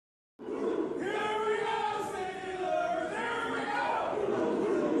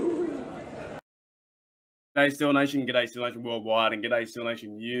G'day, Steel Nation. G'day, Steel Nation Worldwide. And g'day, Steel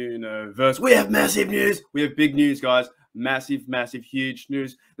Nation Universe. We have massive news. We have big news, guys. Massive, massive, huge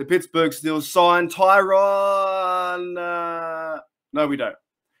news. The Pittsburgh Steelers signed Tyron. No, we don't.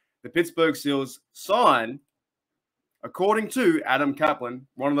 The Pittsburgh Steelers signed, according to Adam Kaplan,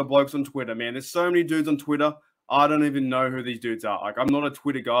 one of the blokes on Twitter. Man, there's so many dudes on Twitter. I don't even know who these dudes are. Like, I'm not a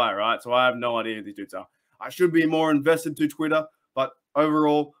Twitter guy, right? So I have no idea who these dudes are. I should be more invested to Twitter. But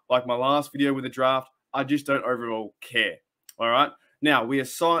overall, like my last video with the draft, I just don't overall care. All right. Now, we are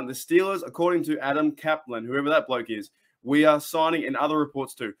signing the Steelers, according to Adam Kaplan, whoever that bloke is. We are signing, and other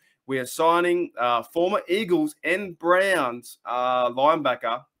reports too, we are signing former Eagles and Browns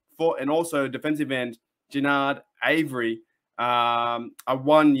linebacker and also defensive end Genard Avery, a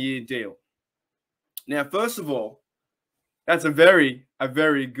one-year deal. Now, first of all, that's a very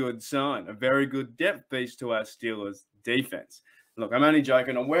good sign, a very good depth piece to our Steelers defense. Look, I'm only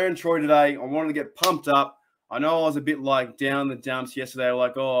joking. I'm wearing Troy today. I wanted to get pumped up. I know I was a bit like down the dumps yesterday,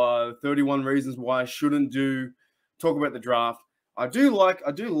 like, 31 reasons why I shouldn't talk about the draft. I do like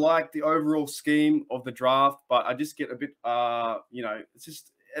the overall scheme of the draft, but I just get a bit,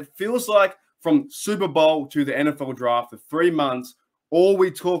 it feels like from Super Bowl to the NFL draft for 3 months, all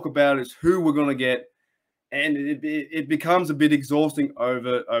we talk about is who we're going to get, and it becomes a bit exhausting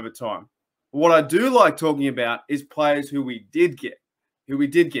over time. What I do like talking about is players who we did get.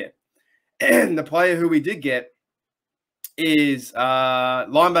 And the player who we did get is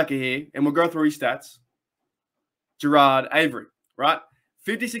linebacker here, and we'll go through his stats. Genard Avery, right?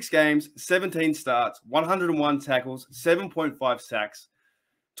 56 games, 17 starts, 101 tackles, 7.5 sacks,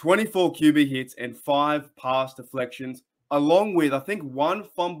 24 QB hits, and 5 pass deflections, along with, I think, 1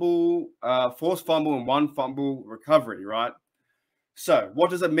 fumble, forced fumble, and 1 fumble recovery, right? So what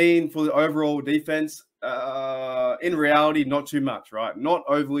does it mean for the overall defense? In reality, not too much, right? Not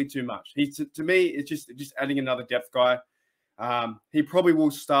overly too much. To me, it's just adding another depth guy. He probably will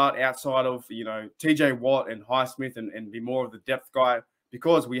start outside of, TJ Watt and Highsmith and be more of the depth guy,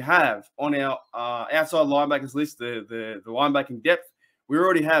 because we have on our outside linebackers list, the linebacking depth, we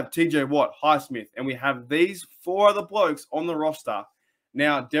already have TJ Watt, Highsmith, and we have these 4 other blokes on the roster.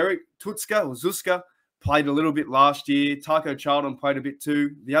 Now, Derek Zuska played a little bit last year. Taco Charlton played a bit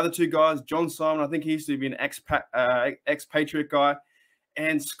too. The other 2 guys, John Simon, I think he used to be an expatriate guy.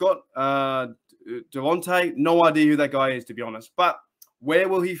 And Scott Delonte, no idea who that guy is, to be honest. But where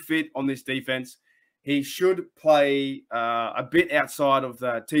will he fit on this defense? He should play a bit outside of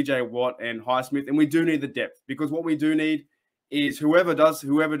TJ Watt and Highsmith. And we do need the depth, because what we do need is whoever does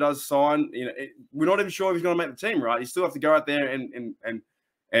sign, we're not even sure if he's going to make the team, right? You still have to go out there and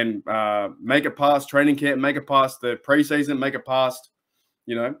make it past training camp, make it past the preseason, make it past,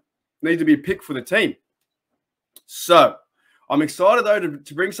 need to be picked for the team. So I'm excited though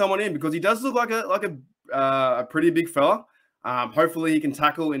to bring someone in, because he does look like a pretty big fella. Hopefully he can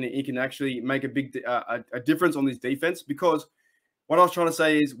tackle and he can actually make a difference on this defense, because what I was trying to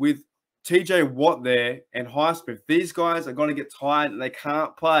say is with TJ Watt there and Highsmith, these guys are going to get tired and they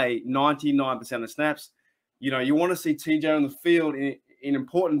can't play 99% of snaps. You want to see TJ on the field in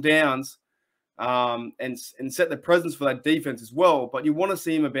important downs and set the presence for that defense as well. But you want to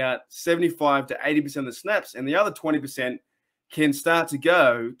see him about 75 to 80% of the snaps, and the other 20% can start to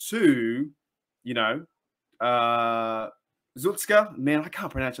go to, Zutska. Man, I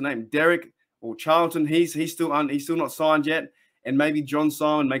can't pronounce your name. Derek or Charlton. He's still not signed yet, and maybe John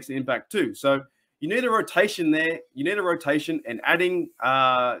Simon makes an impact too. So you need a rotation there. You need a rotation, and adding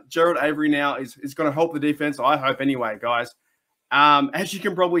Genard Avery now is going to help the defense. I hope anyway, guys. As you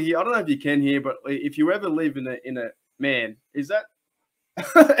can probably hear, I don't know if you can hear, but if you ever live in a man, is that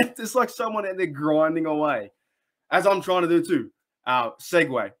it's like someone out there grinding away, as I'm trying to do too.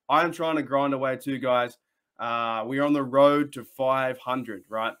 Segue. I am trying to grind away too, guys. We're on the road to 500,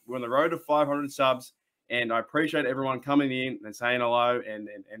 right? We're on the road to 500 subs, and I appreciate everyone coming in and saying hello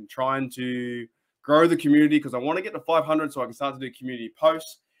and trying to grow the community, because I want to get to 500 so I can start to do community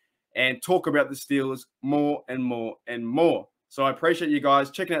posts and talk about the Steelers more and more and more. So I appreciate you guys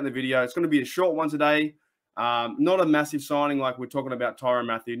checking out the video. It's going to be a short one today. Not a massive signing like we're talking about Tyrann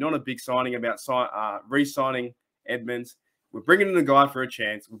Mathieu. Not a big signing about re-signing Edmonds. We're bringing in a guy for a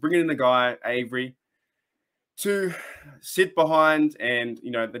chance. We're bringing in a guy, Avery, to sit behind, and,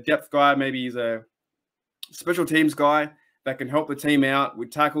 the depth guy, maybe he's a special teams guy that can help the team out with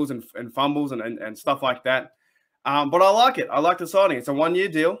tackles and fumbles and stuff like that. But I like it. I like the signing. It's a 1-year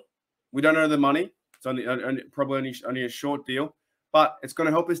deal. We don't know the money. It's probably only a short deal, but it's going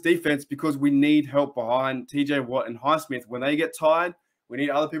to help this defense, because we need help behind TJ Watt and Highsmith. When they get tired, we need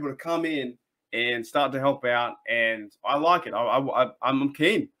other people to come in and start to help out, and I like it. I'm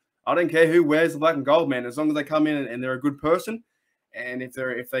keen. I don't care who wears the black and gold, man. As long as they come in and they're a good person, and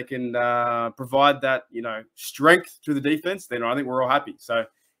if they can provide that, strength to the defense, then I think we're all happy. So,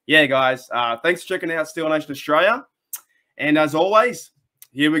 yeah, guys, thanks for checking out Steeler Nation Australia. And as always,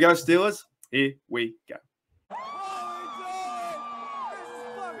 here we go, Steelers. Here we go.